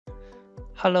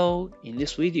Hello, in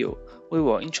this video, we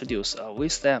will introduce a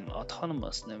vSLAM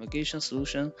autonomous navigation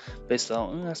solution based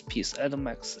on NXP's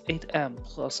i.MX 8M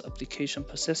Plus application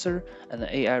processor and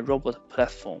AI robot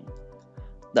platform.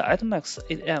 The i.MX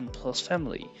 8M Plus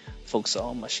family focuses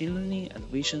on machine learning and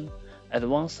vision,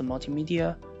 advanced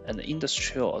multimedia, and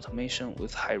industrial automation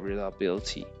with high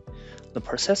reliability. The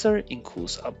processor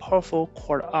includes a powerful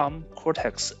quad-Arm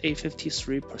Cortex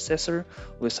A53 processor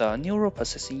with a neural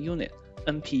processing unit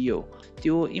 (NPU),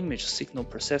 dual image signal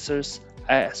processors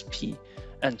 (ISP),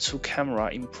 and two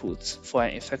camera inputs for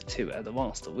an effective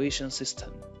advanced vision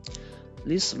system.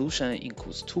 This solution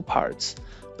includes two parts.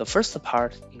 The first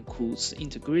part includes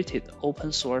integrated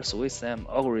open-source vSLAM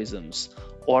algorithms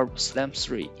or vSLAM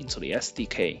 3 into the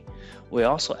SDK. We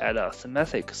also add a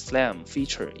thematic SLAM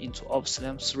feature into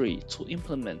vSLAM 3 to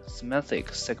implement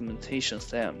thematic segmentation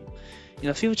SLAM. In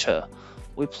the future,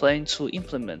 we plan to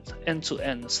implement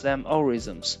end-to-end SLAM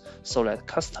algorithms so that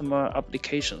customer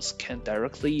applications can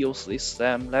directly use these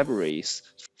SLAM libraries.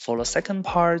 For the second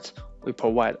part, we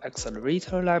provide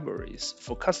accelerator libraries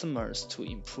for customers to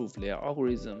improve their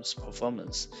algorithms'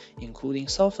 performance, including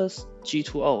Sophos,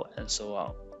 G2O, and so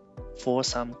on. For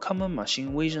some common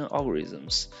machine vision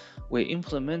algorithms, we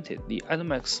implemented the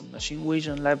i.MX machine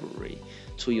vision library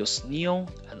to use Neon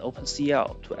and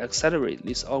OpenCL to accelerate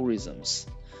these algorithms.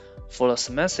 For the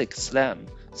semantic SLAM,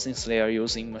 since they are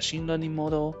using machine learning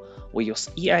model, we use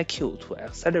EIQ to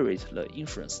accelerate the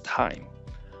inference time.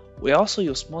 We also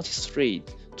use multi-thread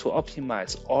to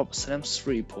optimize all SLAM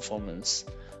 3 performance.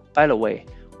 By the way,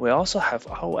 we also have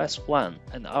ROS 1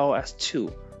 and ROS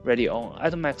 2 ready on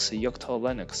i.MX Yocto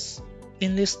Linux.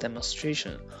 In this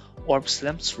demonstration,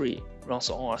 vSLAM 3 runs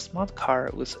on a smart car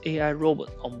with AI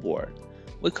robot on board.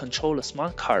 We control the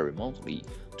smart car remotely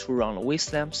to run the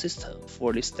vSLAM system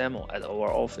for this demo at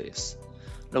our office.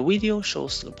 The video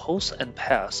shows the pose and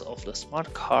path of the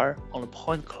smart car on the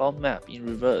point cloud map in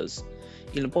reverse.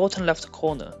 In the bottom left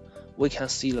corner, we can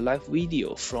see the live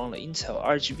video from the Intel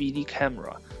RGBD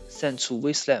camera sent to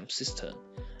vSLAM system,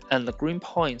 and the green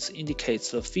points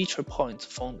indicates the feature point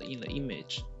found in the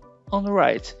image. On the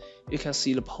right, you can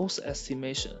see the pose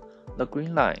estimation, the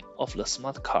green line of the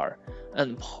smart car,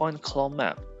 and point cloud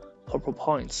map, purple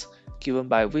points, given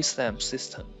by vSLAM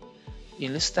system.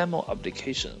 In this demo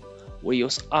application, we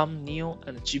use ARM Neo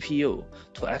and GPU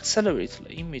to accelerate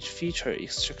the image feature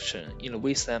extraction in the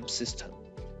vSLAM system.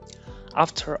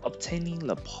 After obtaining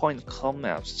the point cloud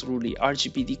maps through the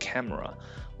RGBD camera,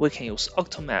 we can use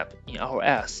Octomap in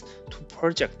ROS to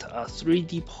project a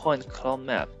 3D point cloud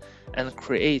map and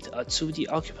create a 2D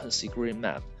occupancy grid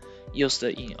map used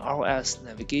in ROS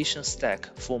navigation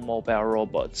stack for mobile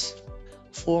robots.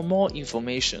 For more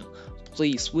information,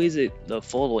 please visit the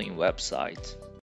following website.